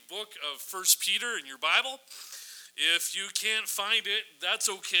book of First Peter in your Bible. If you can't find it, that's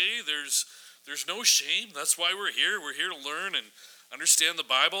okay. There's no shame. That's why we're here. We're here to learn and understand the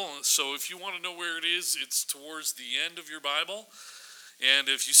Bible. So if you want to know where it is, it's towards the end of your Bible. And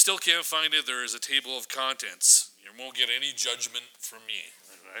if you still can't find it, there is a table of contents. You won't get any judgment from me.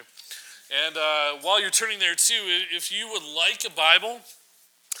 Okay? And while you're turning there too, if you would like a Bible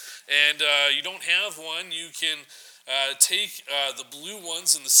and you don't have one, you can take the blue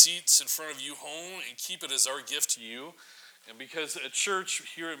ones in the seats in front of you home and keep it as our gift to you. And because at church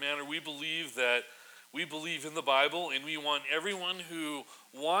here at Manor, we believe in the Bible, and we want everyone who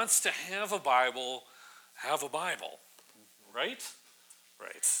wants to have a Bible, right?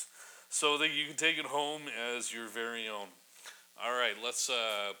 Right. So that you can take it home as your very own. All right, let's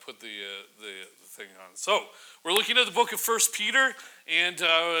put the thing on. So we're looking at the book of First Peter, and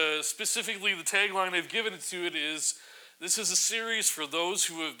specifically the tagline I've given to it is, this is a series for those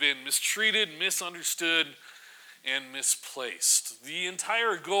who have been mistreated, misunderstood, and misplaced. The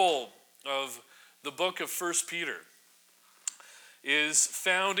entire goal of the book of First Peter is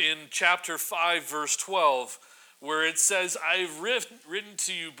found in chapter 5, verse 12, where it says, I've written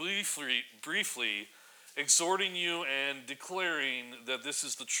to you briefly, exhorting you and declaring that this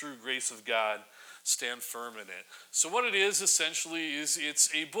is the true grace of God. Stand firm in it. So what it is essentially is it's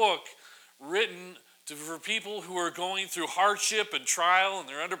a book written for people who are going through hardship and trial, and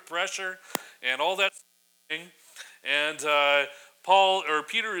they're under pressure and all that thing. And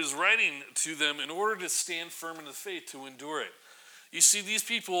Peter is writing to them in order to stand firm in the faith, to endure it. You see, these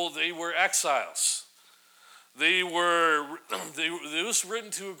people, they were exiles. It was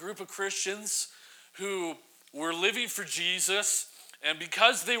written to a group of Christians who were living for Jesus, and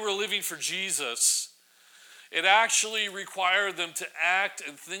because they were living for Jesus, it actually required them to act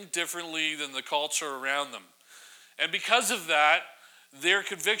and think differently than the culture around them. And because of that, their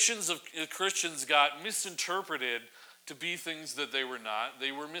convictions of Christians got misinterpreted to be things that they were not.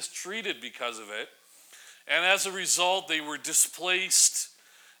 They were mistreated because of it. And as a result, they were displaced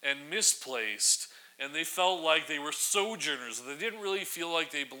and misplaced, and they felt like they were sojourners. They didn't really feel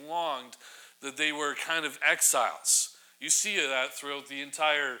like they belonged, that they were kind of exiles. You see that throughout the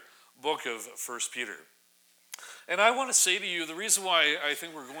entire book of 1 Peter. And I want to say to you, the reason why I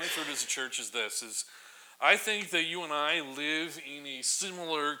think we're going through it as a church is this, is I think that you and I live in a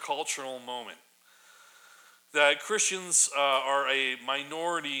similar cultural moment. That Christians are a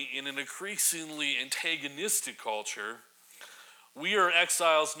minority in an increasingly antagonistic culture. We are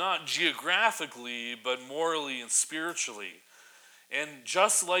exiles not geographically, but morally and spiritually. And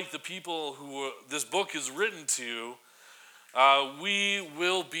just like the people who this book is written to, we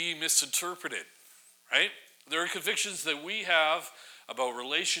will be misinterpreted, right? There are convictions that we have about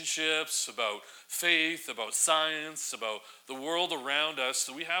relationships, about faith, about science, about the world around us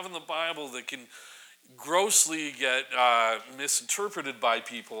that we have in the Bible that can grossly get misinterpreted by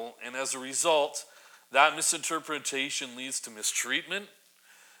people, and as a result, that misinterpretation leads to mistreatment,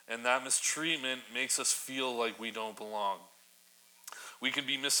 and that mistreatment makes us feel like we don't belong. We can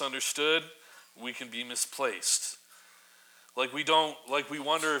be misunderstood, we can be misplaced. Like we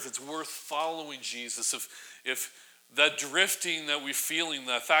wonder if it's worth following Jesus, if that drifting that we're feeling,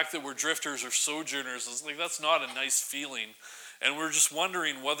 the fact that we're drifters or sojourners, is like that's not a nice feeling. And we're just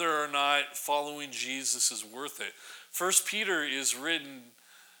wondering whether or not following Jesus is worth it. 1 Peter is written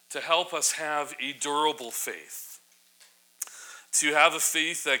to help us have a durable faith. To have a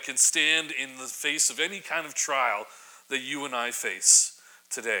faith that can stand in the face of any kind of trial that you and I face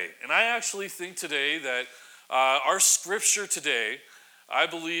today. And I actually think today that our scripture today, I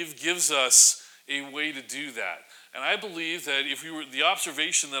believe, gives us a way to do that. And I believe that the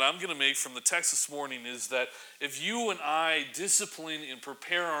observation that I'm going to make from the text this morning is that if you and I discipline and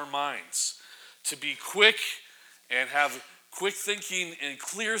prepare our minds to be quick and have quick thinking and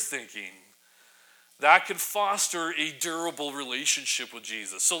clear thinking, that can foster a durable relationship with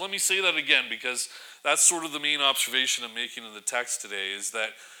Jesus. So let me say that again, because that's sort of the main observation I'm making in the text today, is that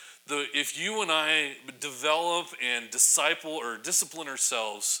if you and I develop and discipline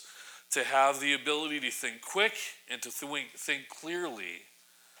ourselves to have the ability to think quick and to think clearly,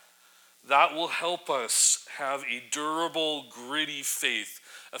 that will help us have a durable, gritty faith,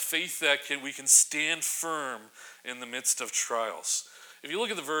 a faith that we can stand firm in the midst of trials. If you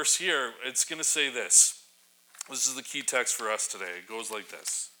look at the verse here, it's going to say this. This is the key text for us today. It goes like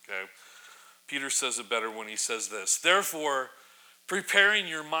this, okay? Peter says it better when he says this. Therefore, preparing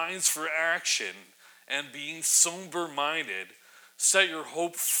your minds for action and being sober-minded, set your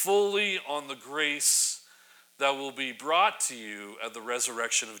hope fully on the grace that will be brought to you at the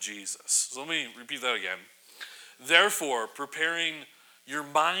resurrection of Jesus. So let me repeat that again. Therefore, preparing your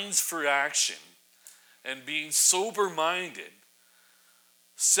minds for action and being sober-minded,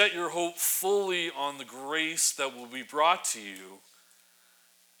 set your hope fully on the grace that will be brought to you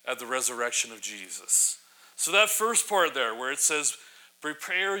at the resurrection of Jesus. So that first part there where it says,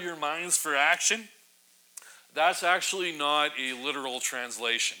 prepare your minds for action, that's actually not a literal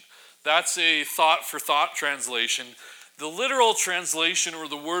translation. That's a thought-for-thought translation. The literal translation or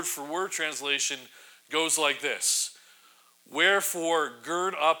the word-for-word translation goes like this. Wherefore,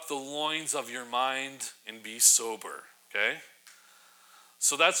 gird up the loins of your mind and be sober. Okay?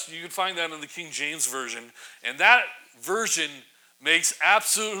 So you can find that in the King James Version. And that version makes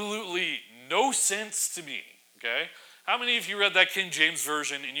absolutely no sense to me. Okay? How many of you read that King James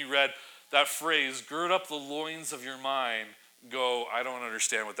Version and you read that phrase, gird up the loins of your mind, go, I don't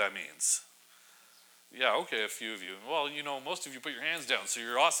understand what that means? Yeah, okay, a few of you. Well, most of you put your hands down, so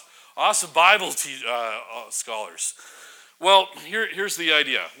you're awesome Bible scholars. Well, here's the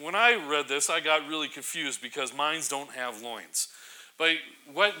idea. When I read this, I got really confused because minds don't have loins. But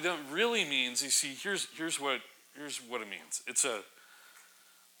what that really means, you see, here's what it means. It's a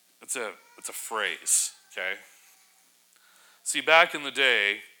phrase, okay? See, back in the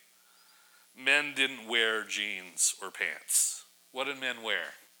day, men didn't wear jeans or pants. What did men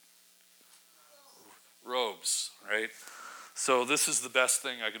wear? Robes, right? So this is the best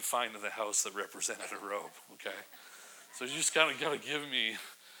thing I could find in the house that represented a robe, okay? So you just kind of got to give me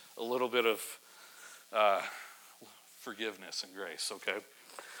a little bit of forgiveness and grace, okay?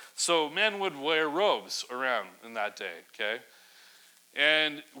 So men would wear robes around in that day, okay?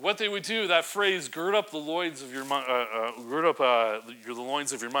 And what they would do, that phrase, gird up the loins of your mind, the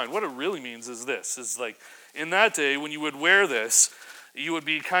loins of your mind. What it really means is this: is like in that day when you would wear this, you would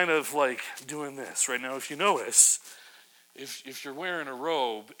be kind of like doing this right now. If you notice, if you're wearing a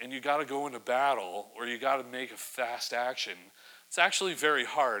robe and you got to go into battle or you got to make a fast action, it's actually very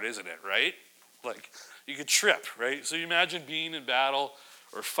hard, isn't it? Right? Like you could trip, right? So you imagine being in battle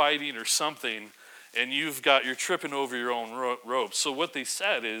or fighting or something, and you're tripping over your own robe. So what they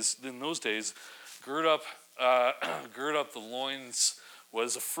said is, in those days, gird up the loins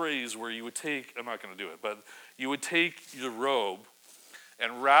was a phrase where you would take, I'm not going to do it, but you would take the robe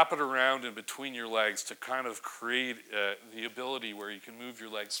and wrap it around in between your legs to kind of create the ability where you can move your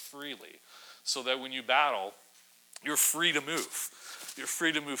legs freely, so that when you battle, you're free to move. You're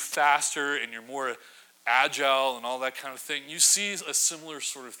free to move faster, and you're more agile and all that kind of thing. You see a similar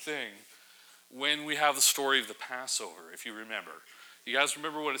sort of thing when we have the story of the Passover, if you remember. You guys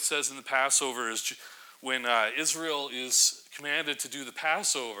remember what it says in the Passover is when Israel is commanded to do the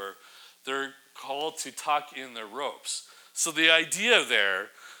Passover, they're called to tuck in their robes. So the idea there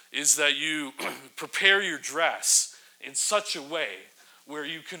is that you prepare your dress in such a way where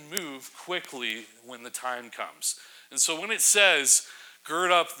you can move quickly when the time comes. And so when it says,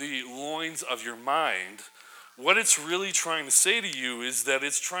 gird up the loins of your mind, what it's really trying to say to you is that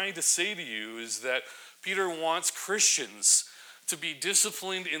Peter wants Christians to be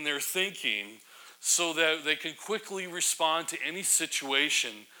disciplined in their thinking so that they can quickly respond to any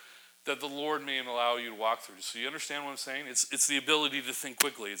situation that the Lord may allow you to walk through. So you understand what I'm saying? It's the ability to think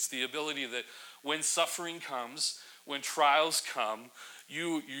quickly. It's the ability that when suffering comes, when trials come,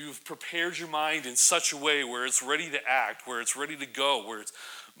 you've prepared your mind in such a way where it's ready to act, where it's ready to go,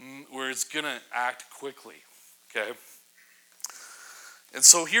 where it's going to act quickly. Okay? And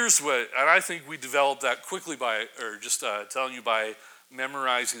so and I think we developed that quickly by telling you by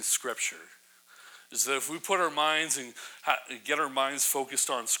memorizing Scripture. Is that if we put our minds and get our minds focused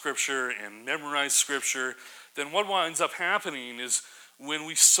on Scripture and memorize Scripture, then what winds up happening is when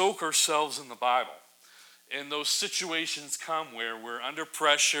we soak ourselves in the Bible, and those situations come where we're under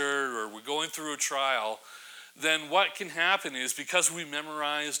pressure or we're going through a trial, then what can happen is because we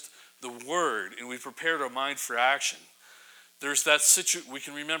memorized the Word and we prepared our mind for action, there's that we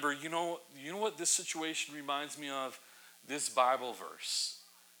can remember, you know what this situation reminds me of? This Bible verse.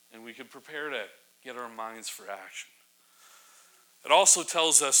 And we can prepare to get our minds for action. It also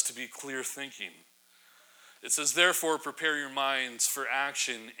tells us to be clear thinking. It says, therefore, prepare your minds for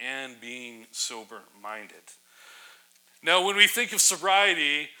action and being sober-minded. Now, when we think of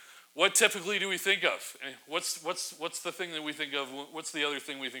sobriety, what typically do we think of? What's the thing that we think of? What's the other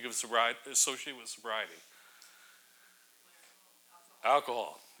thing we think of associated with sobriety?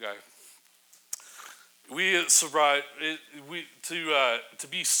 Alcohol. Okay. To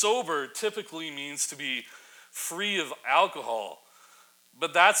be sober typically means to be free of alcohol.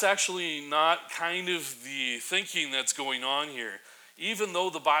 But that's actually not kind of the thinking that's going on here. Even though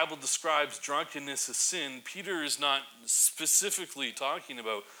the Bible describes drunkenness as sin, Peter is not specifically talking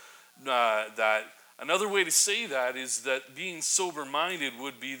about that Another way to say that is that being sober-minded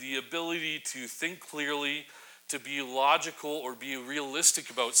would be the ability to think clearly, to be logical or be realistic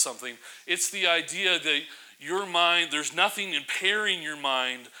about something. It's the idea that your mind, there's nothing impairing your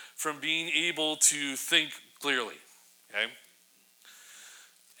mind from being able to think clearly. Okay?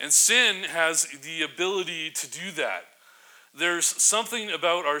 And sin has the ability to do that. There's something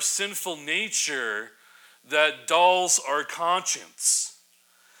about our sinful nature that dulls our conscience,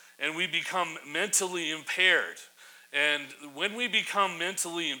 and we become mentally impaired. And when we become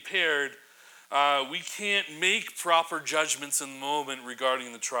mentally impaired, we can't make proper judgments in the moment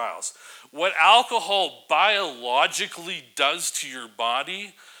regarding the trials. What alcohol biologically does to your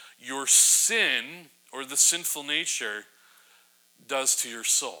body, your sin, or the sinful nature, does to your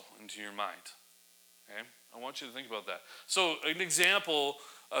soul and to your mind. Okay? I want you to think about that. So an example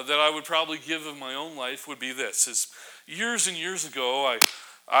that I would probably give of my own life would be this. Is years and years ago,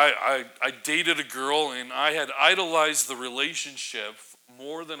 I dated a girl, and I had idolized the relationship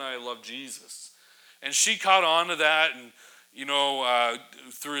more than I loved Jesus. And she caught on to that, and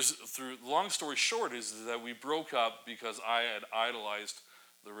through long story short is that we broke up because I had idolized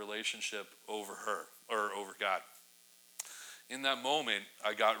the relationship over her, or over God. In that moment,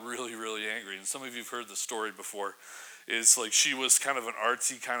 I got really, really angry. And some of you have heard the story before. It's like she was kind of an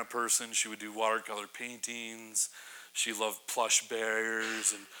artsy kind of person. She would do watercolor paintings. She loved plush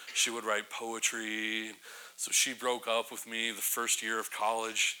bears, and she would write poetry. So she broke up with me the first year of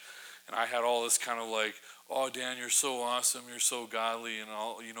college. And I had all this kind of like, oh, Dan, you're so awesome. You're so godly, and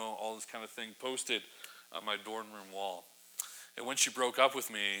all this kind of thing posted on my dorm room wall. And when she broke up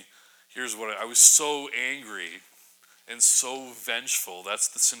with me, here's what I was so angry and so vengeful. That's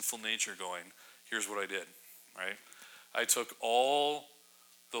the sinful nature going. Here's what I did, right? I took all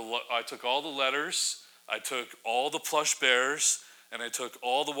the letters, I took all the plush bears, and I took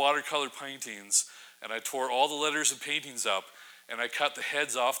all the watercolor paintings, and I tore all the letters and paintings up, and I cut the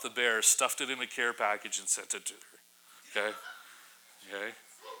heads off the bears, stuffed it in a care package, and sent it to her. Okay? Okay?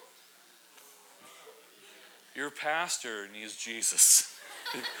 Your pastor needs Jesus.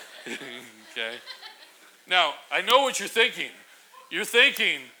 Okay? Now, I know what you're thinking. You're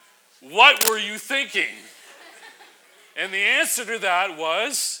thinking, what were you thinking? And the answer to that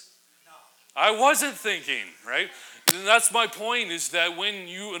was, I wasn't thinking, right? And that's my point, is that when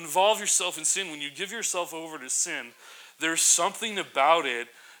you involve yourself in sin, when you give yourself over to sin, there's something about it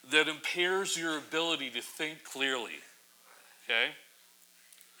that impairs your ability to think clearly, okay?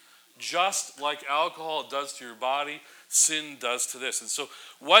 Just like alcohol does to your body, sin does to this. And so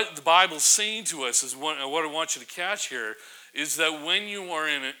what the Bible's saying to us is what I want you to catch here is that when you are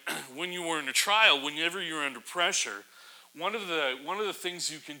in a trial, whenever you're under pressure, one of the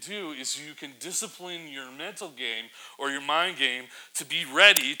things you can do is you can discipline your mental game or your mind game to be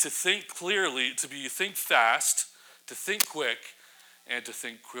ready to think clearly, to think fast, to think quick, and to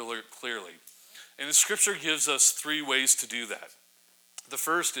think clearly. And the Scripture gives us 3 ways to do that. The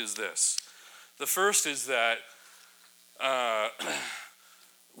first is this. The first is that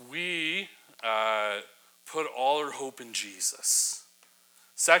we put all our hope in Jesus.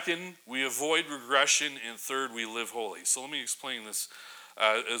 Second, we avoid regression. And third, we live holy. So let me explain this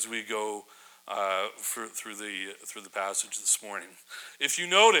as we go through the passage this morning. If you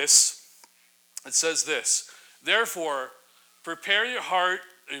notice, it says this: therefore, prepare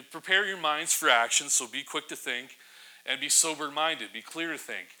your minds for action. So be quick to think, and be sober-minded, be clear to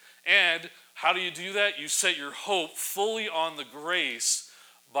think. And how do you do that? You set your hope fully on the grace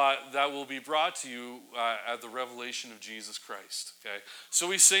that will be brought to you at the revelation of Jesus Christ. Okay,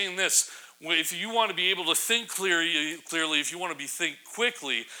 so he's saying this: if you want to be able to think clearly, if you want to think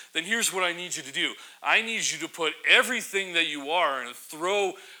quickly, then here's what I need you to do. I need you to put everything that you are and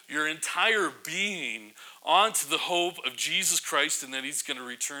throw your entire being onto the hope of Jesus Christ, and that he's going to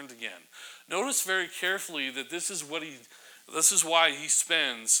return again. Notice very carefully that this is why he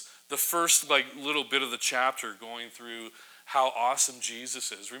spends the first little bit of the chapter going through how awesome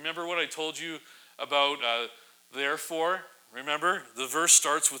Jesus is. Remember what I told you about therefore? Remember? The verse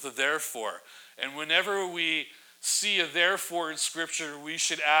starts with a therefore. And whenever we see a therefore in Scripture, we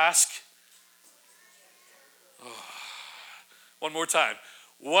should ask, one more time,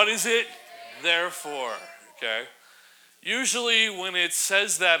 what is it? Therefore. Okay? Usually when it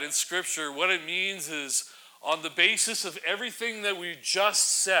says that in Scripture, what it means is, on the basis of everything that we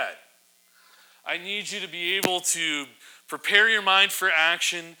just said, I need you to be able to prepare your mind for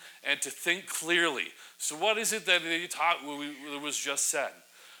action and to think clearly. So what is it that they taught what was just said?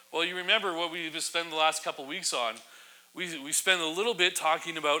 Well, you remember what we've spent the last couple weeks on. We spent a little bit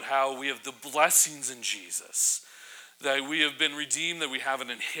talking about how we have the blessings in Jesus. that we have been redeemed, that we have an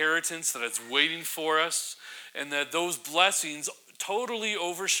inheritance that is waiting for us, and that those blessings totally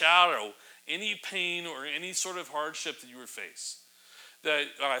overshadow any pain or any sort of hardship that you would face. That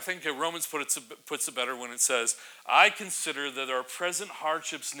I think Romans puts it better when it says, I consider that our present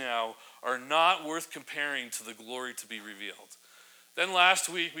hardships now are not worth comparing to the glory to be revealed. Then last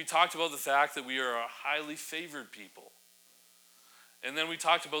week we talked about the fact that we are a highly favored people. And then we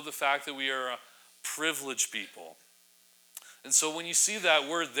talked about the fact that we are a privileged people. And so when you see that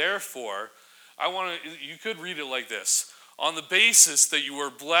word therefore, you could read it like this. On the basis that you are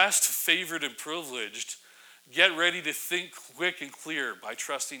blessed, favored, and privileged, get ready to think quick and clear by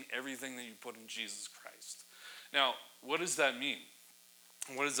trusting everything that you put in Jesus Christ. Now, what does that mean?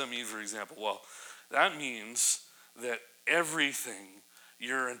 What does that mean, for example? Well, that means that everything,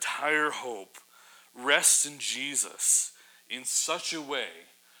 your entire hope, rests in Jesus in such a way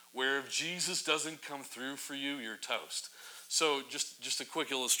where if Jesus doesn't come through for you, you're toast. So just a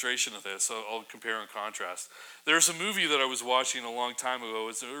quick illustration of this, I'll compare and contrast. There's a movie that I was watching a long time ago.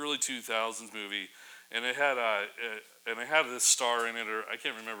 It's an early 2000s movie, and it had this star in it, or I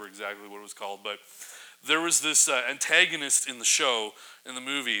can't remember exactly what it was called, but there was this antagonist in the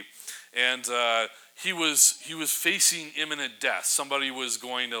movie, and he was facing imminent death. Somebody was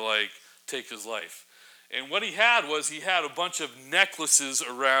going to take his life, and what he had a bunch of necklaces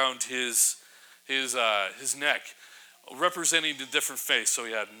around his neck, representing the different faiths. So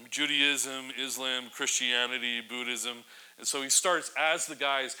he had Judaism, Islam, Christianity, Buddhism, and so he starts, as the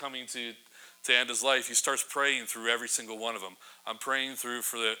guy is coming to end his life, he starts praying through every single one of them. I'm going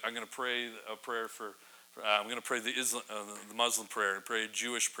to pray a prayer I'm going to pray the Muslim prayer, and pray a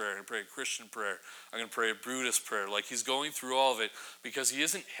Jewish prayer, and pray a Christian prayer. I'm going to pray a Buddhist prayer. Like, he's going through all of it because he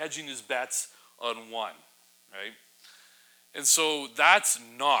isn't hedging his bets on one, right? And so that's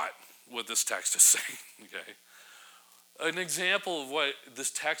not what this text is saying, okay? An example of what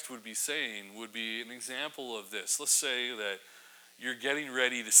this text would be saying would be an example of this. Let's say that you're getting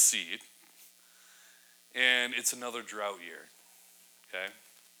ready to seed, and it's another drought year, okay?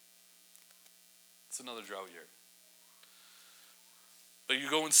 It's another drought year. But you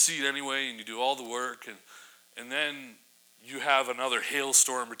go and seed anyway, and you do all the work, and then you have another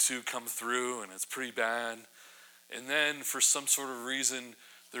hailstorm or two come through, and it's pretty bad. And then for some sort of reason,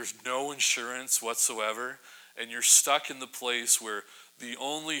 there's no insurance whatsoever, and you're stuck in the place where the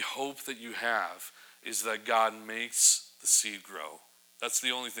only hope that you have is that God makes the seed grow. That's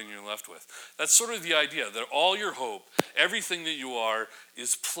the only thing you're left with. That's sort of the idea, that all your hope, everything that you are,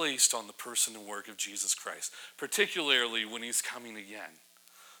 is placed on the person and work of Jesus Christ, particularly when he's coming again.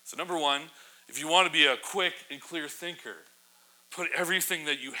 So number one, if you want to be a quick and clear thinker, put everything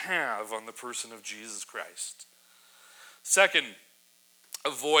that you have on the person of Jesus Christ. Second,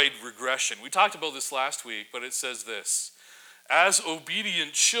 avoid regression. We talked about this last week, but it says this: as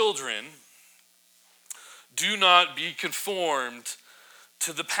obedient children, do not be conformed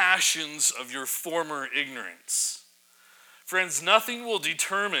to the passions of your former ignorance. Friends, nothing will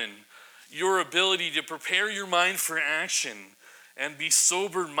determine your ability to prepare your mind for action and be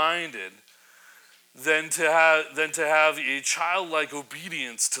sober-minded than to have a childlike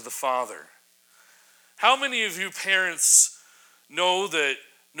obedience to the Father. How many of you parents know that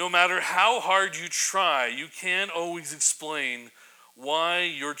no matter how hard you try, you can't always explain why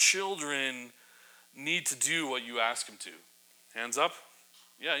your children need to do what you ask them to? Hands up.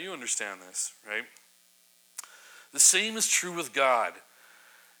 Yeah, you understand this, right? The same is true with God.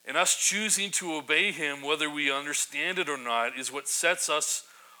 And us choosing to obey him, whether we understand it or not, is what sets us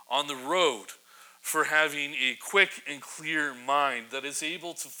on the road for having a quick and clear mind that is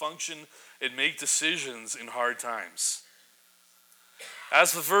able to function and make decisions in hard times.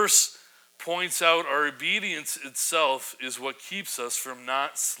 As the verse points out, our obedience itself is what keeps us from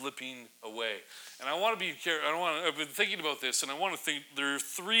not slipping away. And I want to be careful. I've been thinking about this, and I want to think there are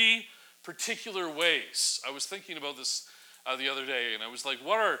three particular ways. I was thinking about this the other day, and I was like,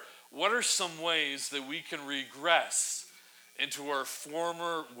 what are some ways that we can regress into our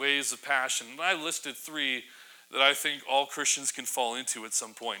former ways of passion? And I listed three that I think all Christians can fall into at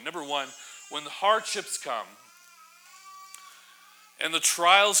some point. Number one, when the hardships come and the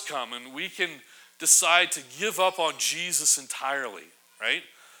trials come, and we can decide to give up on Jesus entirely, right?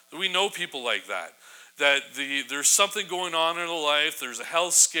 We know people like that. There's something going on in their life, there's a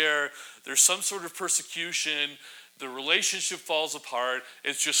health scare, there's some sort of persecution, the relationship falls apart,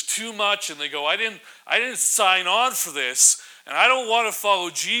 it's just too much, and they go, I didn't sign on for this, and I don't want to follow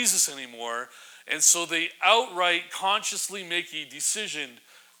Jesus anymore. And so they outright consciously make a decision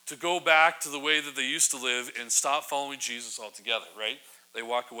to go back to the way that they used to live and stop following Jesus altogether, right? They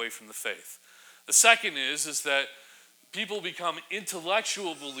walk away from the faith. The second is that people become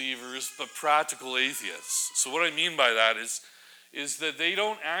intellectual believers but practical atheists. So what I mean by that is that they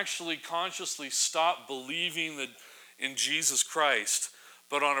don't actually consciously stop believing that in Jesus Christ,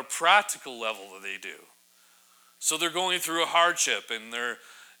 but on a practical level that they do. So they're going through a hardship and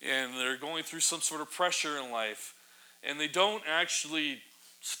they're going through some sort of pressure in life, and they don't actually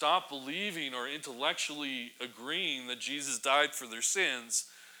stop believing or intellectually agreeing that Jesus died for their sins,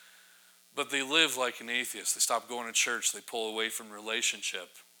 but they live like an atheist. They stop going to church. They pull away from relationship.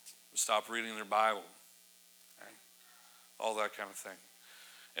 They stop reading their Bible. Okay? All that kind of thing.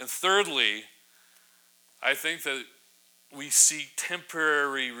 And thirdly, I think that we seek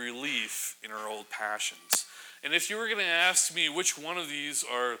temporary relief in our old passions. And if you were going to ask me which one of these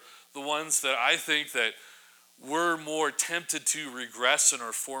are the ones that I think that we're more tempted to regress in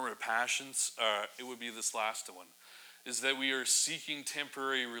our former passions, it would be this last one, is that we are seeking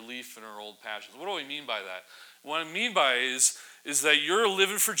temporary relief in our old passions. What do I mean by that? What I mean by is that you're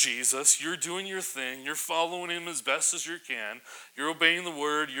living for Jesus, you're doing your thing, you're following him as best as you can, you're obeying the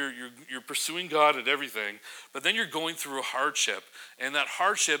word, you're pursuing God at everything, but then you're going through a hardship, and that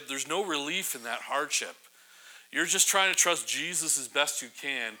hardship, there's no relief in that hardship. You're just trying to trust Jesus as best you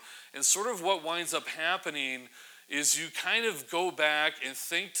can. And sort of what winds up happening is you kind of go back and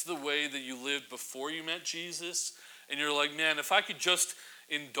think to the way that you lived before you met Jesus. And you're like, man, if I could just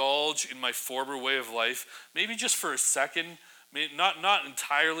indulge in my former way of life, maybe just for a second, maybe not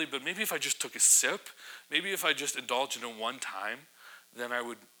entirely, but maybe if I just took a sip, maybe if I just indulged in it one time, then I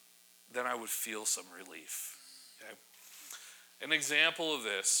would feel some relief. Okay? An example of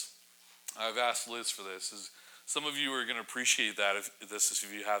this, I've asked Liz for this, is some of you are going to appreciate that if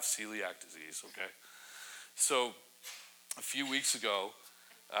you have celiac disease, okay? So a few weeks ago,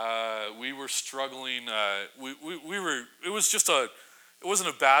 we were struggling. It wasn't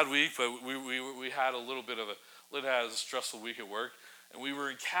a bad week, but we had a little bit of a stressful week at work, and we were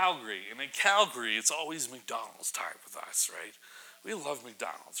in Calgary. And in Calgary, it's always McDonald's time with us, right? We love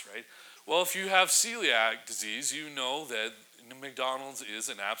McDonald's, right? Well, if you have celiac disease, you know that McDonald's is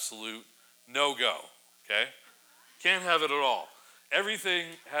an absolute no-go, okay? Can't have it at all. Everything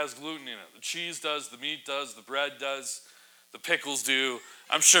has gluten in it. The cheese does, the meat does, the bread does, the pickles do.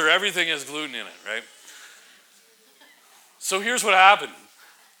 I'm sure everything has gluten in it, right? So here's what happened.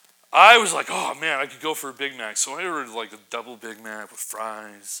 I was like, oh man, I could go for a Big Mac. So I ordered like a double Big Mac with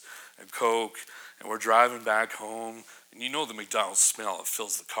fries and Coke, and we're driving back home. And you know the McDonald's smell, it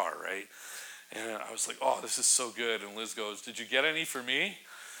fills the car, right? And I was like, oh, this is so good. And Liz goes, did you get any for me?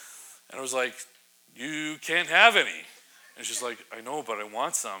 And I was like, you can't have any. And she's like, I know, but I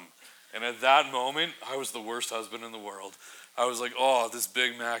want some. And at that moment, I was the worst husband in the world. I was like, oh, this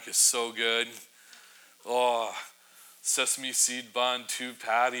Big Mac is so good. Oh, sesame seed bun, 2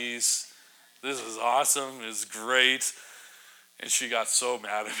 patties. This is awesome. It's great. And she got so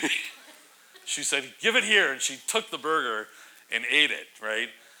mad at me. She said, give it here. And she took the burger and ate it, right?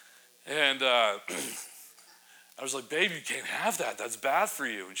 And I was like, babe, you can't have that. That's bad for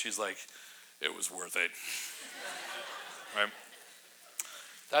you. And she's like, it was worth it. Right?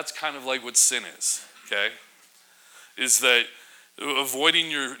 That's kind of like what sin is, okay? Is that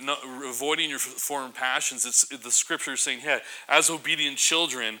avoiding your foreign passions. It's the scripture is saying, hey, as obedient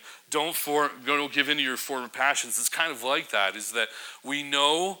children, don't give in to your foreign passions. It's kind of like that, is that we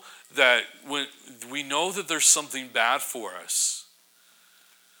know that there's something bad for us.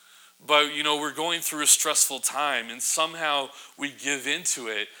 But, we're going through a stressful time, and somehow we give into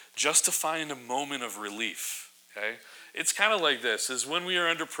it just to find a moment of relief, okay? It's kind of like this, is when we are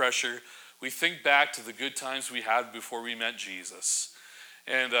under pressure, we think back to the good times we had before we met Jesus.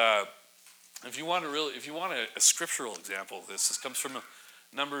 And if you want a scriptural example of this comes from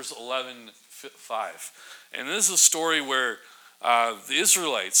Numbers 11:5. And this is a story where the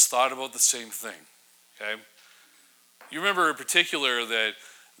Israelites thought about the same thing, okay? You remember in particular that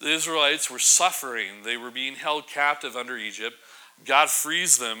the Israelites were suffering. They were being held captive under Egypt. God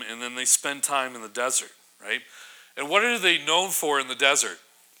frees them, and then they spend time in the desert, right? And what are they known for in the desert?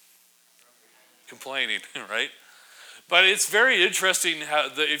 Complaining, right? But it's very interesting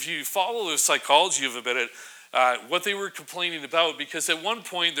if you follow the psychology of it, what they were complaining about, because at one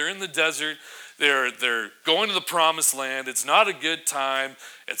point they're in the desert, they're going to the promised land. It's not a good time.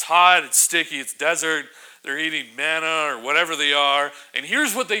 It's hot, it's sticky, it's desert. They're eating manna or whatever they are. And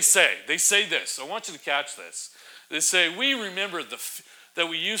here's what they say. They say this. I want you to catch this. They say, we remember that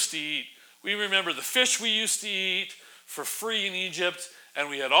we used to eat. We remember the fish we used to eat for free in Egypt. And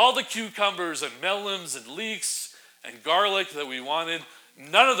we had all the cucumbers and melons and leeks and garlic that we wanted.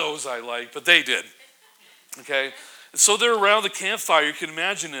 None of those I like, but they did. Okay? So they're around the campfire. You can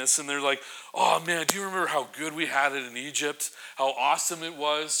imagine this, and they're like, "Oh man, do you remember how good we had it in Egypt? How awesome it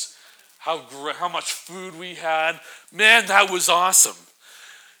was? How much food we had? Man, that was awesome."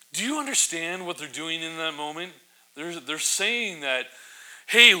 Do you understand what they're doing in that moment? They're saying that,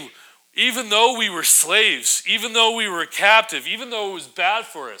 hey, even though we were slaves, even though we were captive, even though it was bad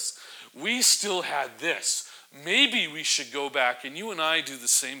for us, we still had this. Maybe we should go back, and you and I do the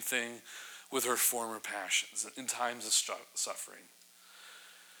same thing with our former passions in times of suffering.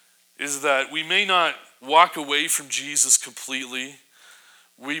 Is that we may not walk away from Jesus completely.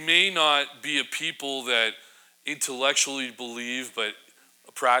 We may not be a people that intellectually believe, but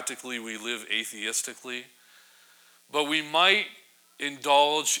practically we live atheistically. But we might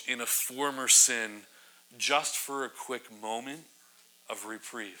indulge in a former sin just for a quick moment of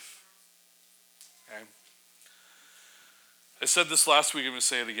reprieve. Okay? I said this last week, I'm going to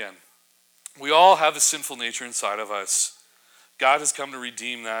say it again. We all have a sinful nature inside of us. God has come to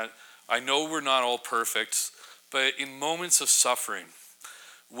redeem that. I know we're not all perfect, but in moments of suffering,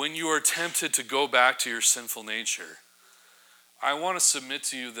 when you are tempted to go back to your sinful nature, I want to submit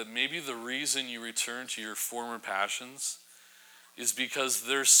to you that maybe the reason you return to your former passions is because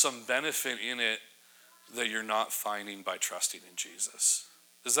there's some benefit in it that you're not finding by trusting in Jesus.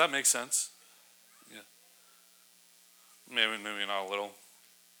 Does that make sense? Yeah. Maybe not a little.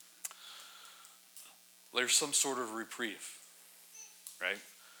 There's some sort of reprieve, right?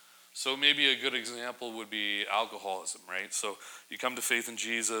 So maybe a good example would be alcoholism, right? So you come to faith in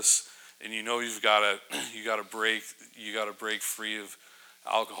Jesus, and you know you got to break free of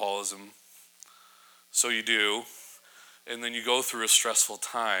alcoholism. So you do, and then you go through a stressful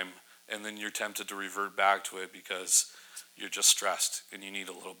time, and then you're tempted to revert back to it because you're just stressed and you need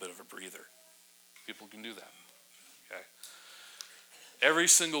a little bit of a breather. People can do that. Okay. Every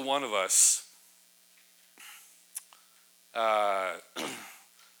single one of us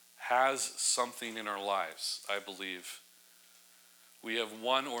has something in our lives, I believe. We have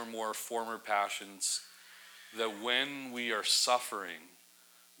one or more former passions that when we are suffering,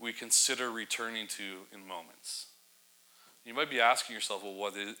 we consider returning to in moments. You might be asking yourself, well,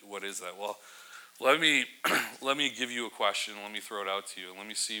 what is that? Well, let me give you a question. Let me throw it out to you, and let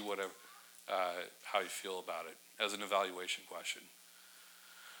me see how you feel about it as an evaluation question.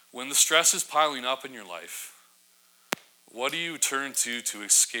 When the stress is piling up in your life, what do you turn to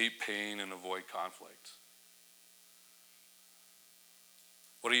escape pain and avoid conflict?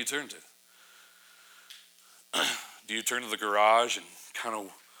 What do you turn to? Do you turn to the garage and kind of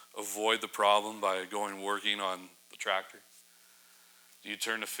avoid the problem by working on the tractor? Do you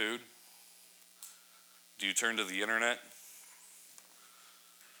turn to food? Do you turn to the internet?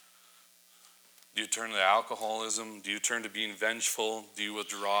 Do you turn to alcoholism? Do you turn to being vengeful? Do you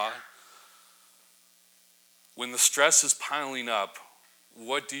withdraw? When the stress is piling up,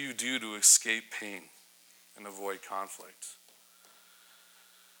 what do you do to escape pain and avoid conflict?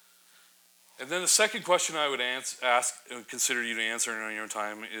 And then the second question I would consider you to answer in your own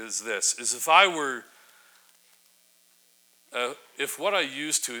time is this: if what I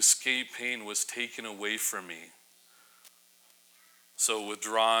used to escape pain was taken away from me, so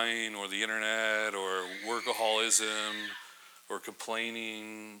withdrawing or the internet or workaholism or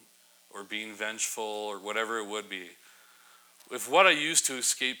complaining or being vengeful or whatever it would be, if what I used to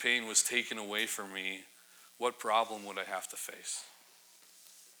escape pain was taken away from me, what problem would I have to face?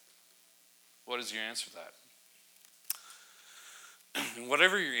 What is your answer to that? And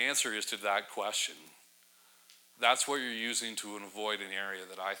whatever your answer is to that question, that's what you're using to avoid an area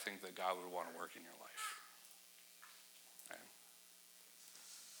that I think that God would want to work in your life.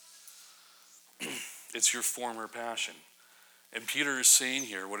 Okay. It's your former passion. And Peter is saying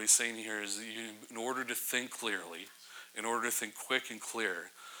here, what he's saying here is that in order to think clearly, in order to think quick and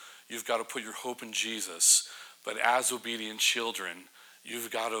clear, you've got to put your hope in Jesus. But as obedient children,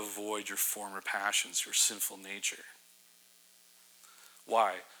 you've got to avoid your former passions, your sinful nature.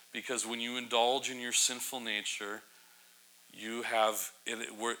 Why? Because when you indulge in your sinful nature, you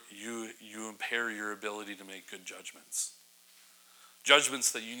impair your ability to make good judgments.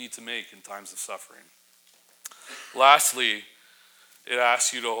 Judgments that you need to make in times of suffering. Lastly, it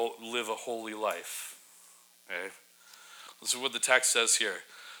asks you to live a holy life. Okay? This is what the text says here.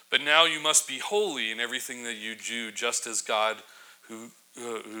 But now you must be holy in everything that you do, just as God who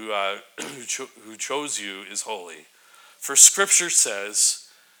chose you is holy. For Scripture says,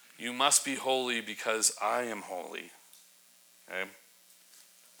 you must be holy because I am holy. Okay?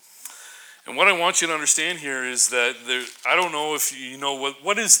 And what I want you to understand here is that I don't know if you know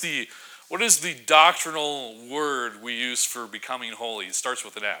what is the doctrinal word we use for becoming holy. It starts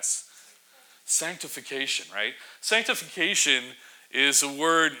with an S. Sanctification, right? Sanctification is a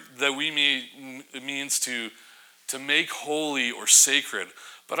word that it means to make holy or sacred.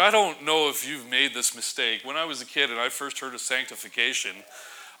 But I don't know if you've made this mistake. When I was a kid and I first heard of sanctification,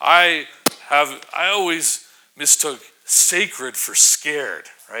 I always mistook sacred for scared,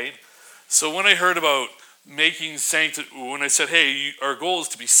 right? So when I heard about when I said, hey, our goal is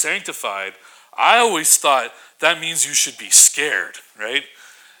to be sanctified, I always thought that means you should be scared, right?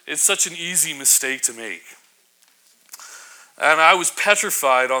 It's such an easy mistake to make. And I was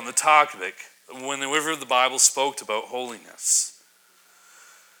petrified on the topic whenever the Bible spoke about holiness.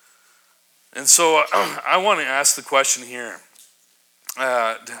 And so I want to ask the question here.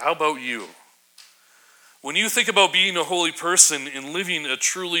 How about you? When you think about being a holy person and living a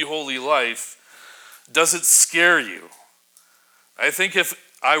truly holy life, does it scare you? I think if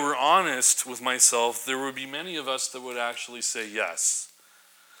I were honest with myself, there would be many of us that would actually say yes.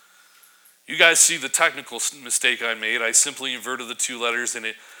 You guys see the technical mistake I made. I simply inverted the two letters and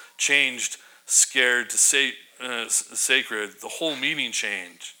it changed scared to sacred. The whole meaning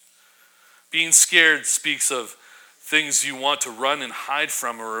changed. Being scared speaks of things you want to run and hide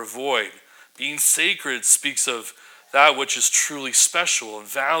from or avoid. Being sacred speaks of that which is truly special and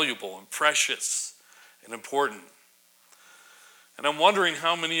valuable and precious and important. And I'm wondering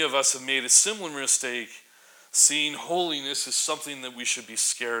how many of us have made a similar mistake, seeing holiness as something that we should be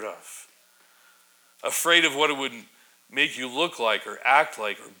scared of. Afraid of what it would make you look like or act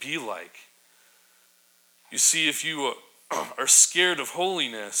like or be like. You see, if you are scared of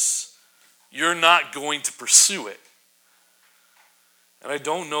holiness, you're not going to pursue it. And I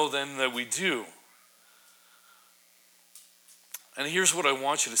don't know then that we do. And here's what I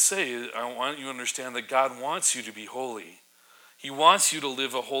want you to say. I want you to understand that God wants you to be holy. He wants you to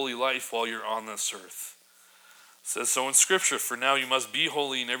live a holy life while you're on this earth. It says so in Scripture, for now you must be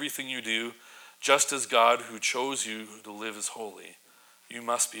holy in everything you do, just as God who chose you to live is holy. You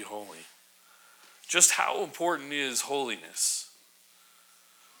must be holy. Just how important is holiness?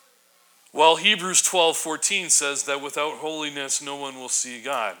 Well, Hebrews 12:14 says that without holiness no one will see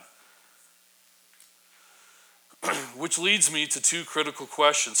God. Which leads me to two critical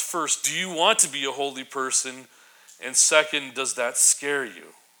questions. First, do you want to be a holy person? And second, does that scare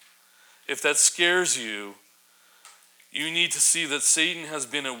you? If that scares you, you need to see that Satan has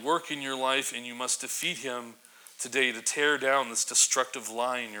been at work in your life and you must defeat him today to tear down this destructive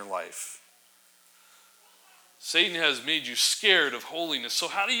lie in your life. Satan has made you scared of holiness. So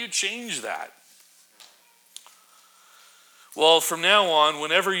how do you change that? Well, from now on,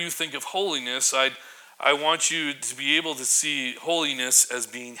 whenever you think of holiness, I want you to be able to see holiness as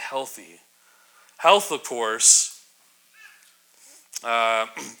being healthy. Health, of course,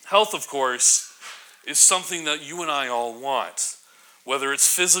 is something that you and I all want, whether it's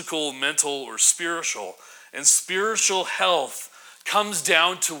physical, mental, or spiritual. And spiritual health comes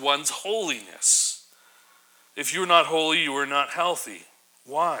down to one's holiness. If you're not holy, you are not healthy.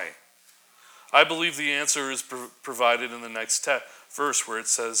 Why? I believe the answer is provided in the next verse where it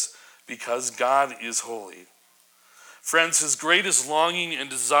says, because God is holy. Friends, his greatest longing and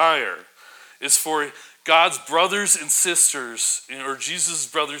desire is for God's brothers and sisters, or Jesus'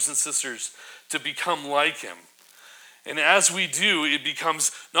 brothers and sisters, to become like him. And as we do, it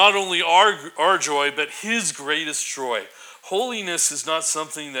becomes not only our joy, but his greatest joy. Holiness is not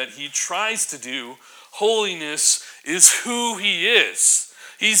something that he tries to do. Holiness is who he is.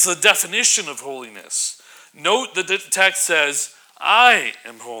 He's the definition of holiness. Note that the text says, I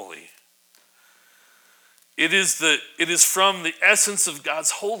am holy. It is from the essence of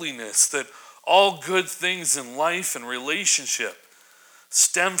God's holiness that all good things in life and relationship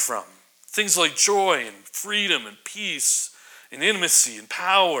stem from. Things like joy and freedom and peace and intimacy and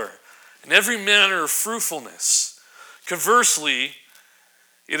power and every manner of fruitfulness. Conversely,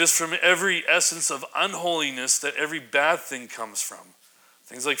 it is from every essence of unholiness that every bad thing comes from.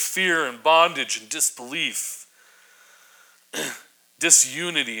 Things like fear and bondage and disbelief,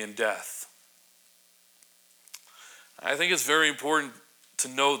 disunity and death. I think it's very important to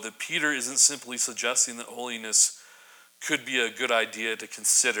note that Peter isn't simply suggesting that holiness could be a good idea to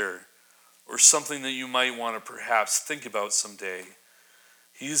consider or something that you might want to perhaps think about someday.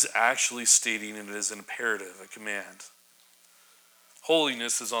 He's actually stating it as an imperative, a command.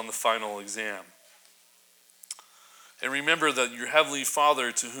 Holiness is on the final exam. And remember that your heavenly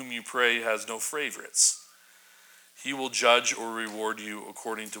Father to whom you pray has no favorites. He will judge or reward you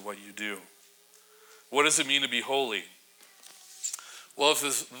according to what you do. What does it mean to be holy? Well, if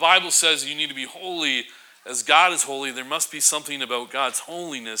the Bible says you need to be holy as God is holy, there must be something about God's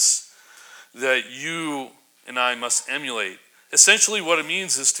holiness that you and I must emulate. Essentially what it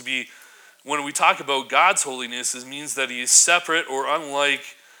means is to be when we talk about God's holiness, it means that he is separate or unlike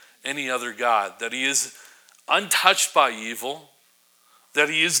any other God, that he is untouched by evil, that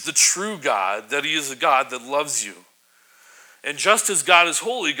he is the true God, that he is a God that loves you. And just as God is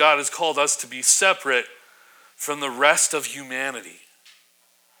holy, God has called us to be separate from the rest of humanity.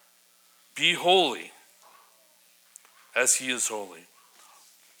 Be holy as he is holy.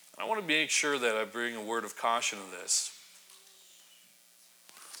 I want to make sure that I bring a word of caution to this.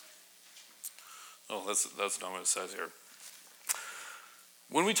 Oh, that's not what it says here.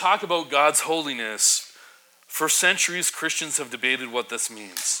 When we talk about God's holiness, for centuries Christians have debated what this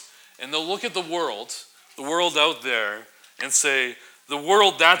means. And they'll look at the world out there, and say, the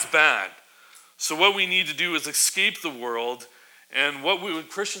world, that's bad. So what we need to do is escape the world. And what a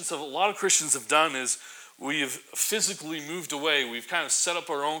lot of Christians have done is we've physically moved away. We've kind of set up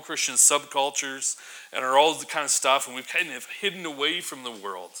our own Christian subcultures and all the kind of stuff, and we've kind of hidden away from the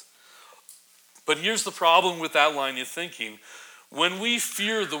world. But here's the problem with that line of thinking. When we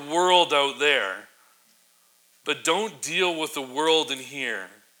fear the world out there, but don't deal with the world in here,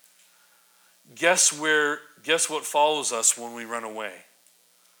 guess what follows us when we run away?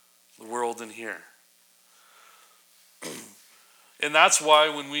 The world in here. And that's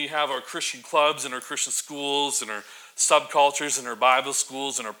why when we have our Christian clubs and our Christian schools and our subcultures and our Bible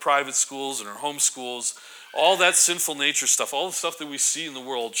schools and our private schools and our home schools, all that sinful nature stuff, all the stuff that we see in the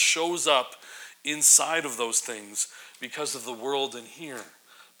world shows up inside of those things because of the world in here,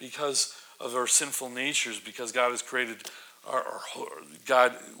 because of our sinful natures, because God has created our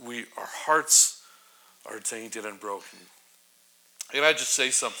hearts are tainted and broken. Can I just say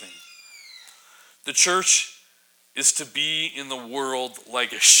something? The church is to be in the world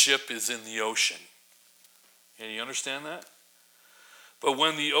like a ship is in the ocean. Can you understand that? But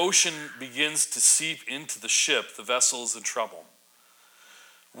when the ocean begins to seep into the ship, the vessel is in trouble.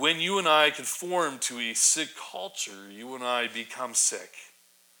 When you and I conform to a sick culture, you and I become sick.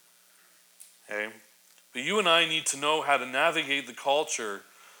 Okay? But you and I need to know how to navigate the culture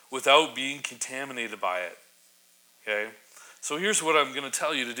without being contaminated by it. Okay? So here's what I'm going to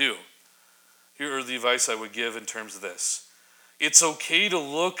tell you to do. Here are the advice I would give in terms of this. It's okay to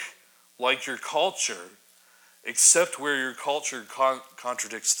look like your culture, except where your culture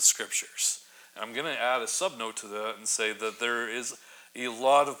contradicts the scriptures. And I'm going to add a subnote to that and say that there is a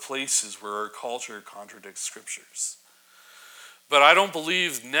lot of places where our culture contradicts scriptures. But I don't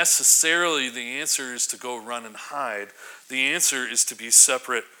believe necessarily the answer is to go run and hide. The answer is to be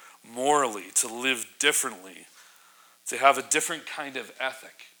separate morally, to live differently, to have a different kind of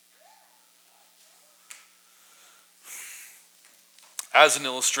ethic. As an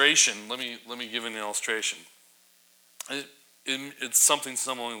illustration, let me give an illustration. It's something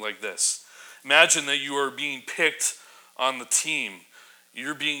like this. Imagine that you are being picked on the team.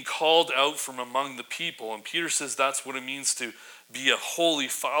 You're being called out from among the people. And Peter says that's what it means to be a holy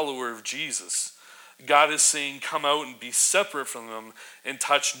follower of Jesus. God is saying, come out and be separate from them and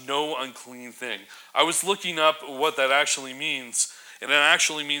touch no unclean thing. I was looking up what that actually means. And it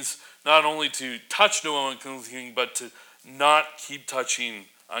actually means not only to touch no unclean thing, but to not keep touching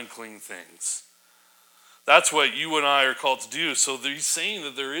unclean things. That's what you and I are called to do. So he's saying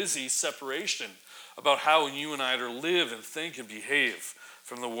that there is a separation about how you and I are to live and think and behave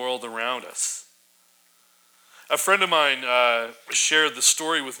from the world around us. A friend of mine shared the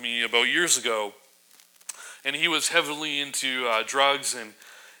story with me about years ago, and he was heavily into drugs,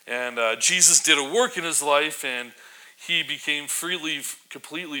 and Jesus did a work in his life, and he became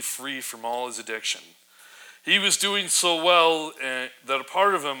completely free from all his addiction. He was doing so well that a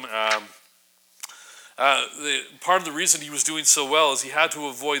part of him, part of the reason he was doing so well is he had to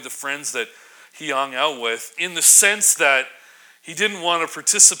avoid the friends that he hung out with, in the sense that he didn't want to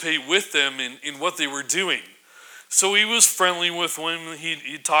participate with them in what they were doing. So he was friendly with them,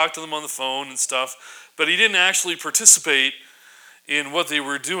 he'd talk to them on the phone and stuff, but he didn't actually participate in what they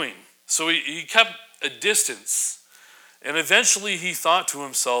were doing. So he kept a distance. And eventually he thought to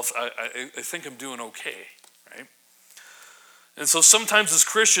himself, I think I'm doing okay, right? And so sometimes as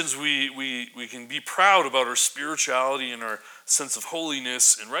Christians, we can be proud about our spirituality and our sense of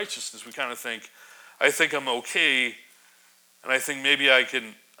holiness and righteousness. We kind of think, I think I'm okay, and I think maybe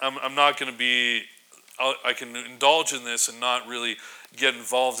I'm not going to be, I can indulge in this and not really get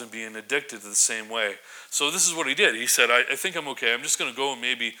involved in being addicted to the same way. So this is what he did. He said, I think I'm okay. I'm just going to go and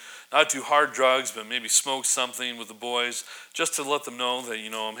maybe not do hard drugs, but maybe smoke something with the boys, just to let them know that,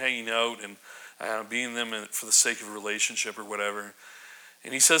 I'm hanging out and being them for the sake of a relationship or whatever.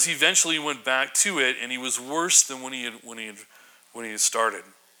 And he says he eventually went back to it, and he was worse than when he had started.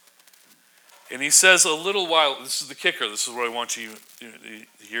 And he says a little while, this is the kicker, this is what I want you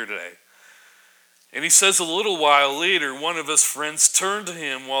to hear today. And he says a little while later, one of his friends turned to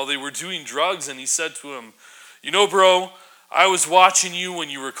him while they were doing drugs, and he said to him, "You know, bro, I was watching you when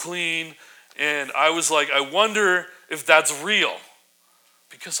you were clean, and I was like, I wonder if that's real,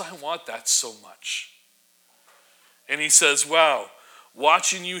 because I want that so much." And he says, "Wow,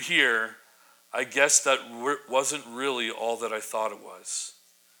 watching you here, I guess that wasn't really all that I thought it was."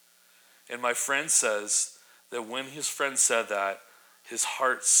 And my friend says that when his friend said that, his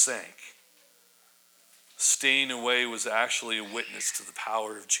heart sank. Staying away was actually a witness to the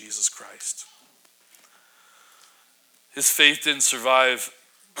power of Jesus Christ. His faith didn't survive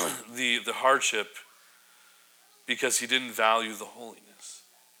the hardship because he didn't value the holiness.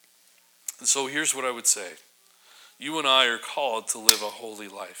 And so here's what I would say. You and I are called to live a holy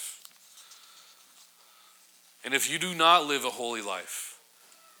life. And if you do not live a holy life,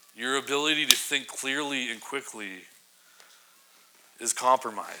 your ability to think clearly and quickly is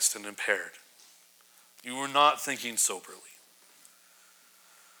compromised and impaired. You were not thinking soberly.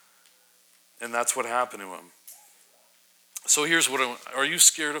 And that's what happened to him. So here's what are you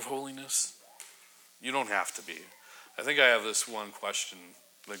scared of holiness? You don't have to be. I think I have this one question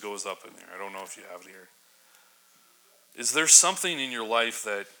that goes up in there. I don't know if you have it here. Is there something in your life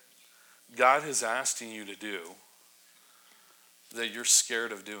that God is asking you to do that you're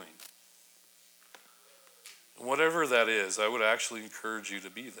scared of doing? Whatever that is, I would actually encourage you to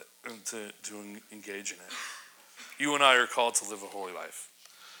be that, to engage in it. You and I are called to live a holy life.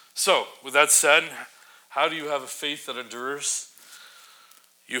 So, with that said, how do you have a faith that endures?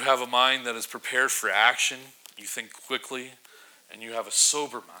 You have a mind that is prepared for action. You think quickly, and you have a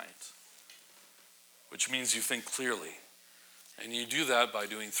sober mind, which means you think clearly. And you do that by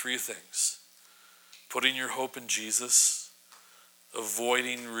doing three things: putting your hope in Jesus,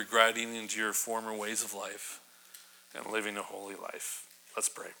 avoiding regretting into your former ways of life, and living a holy life. Let's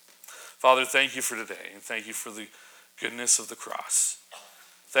pray. Father, thank you for today, and thank you for the goodness of the cross.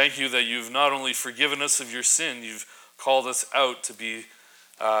 Thank you that you've not only forgiven us of your sin, you've called us out to be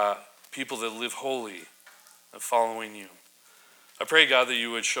people that live holy, following you. I pray, God, that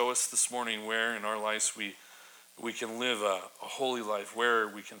you would show us this morning where in our lives we can live a holy life, where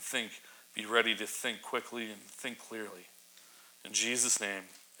we can be ready to think quickly and think clearly. In Jesus' name,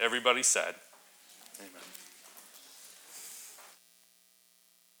 everybody said, amen.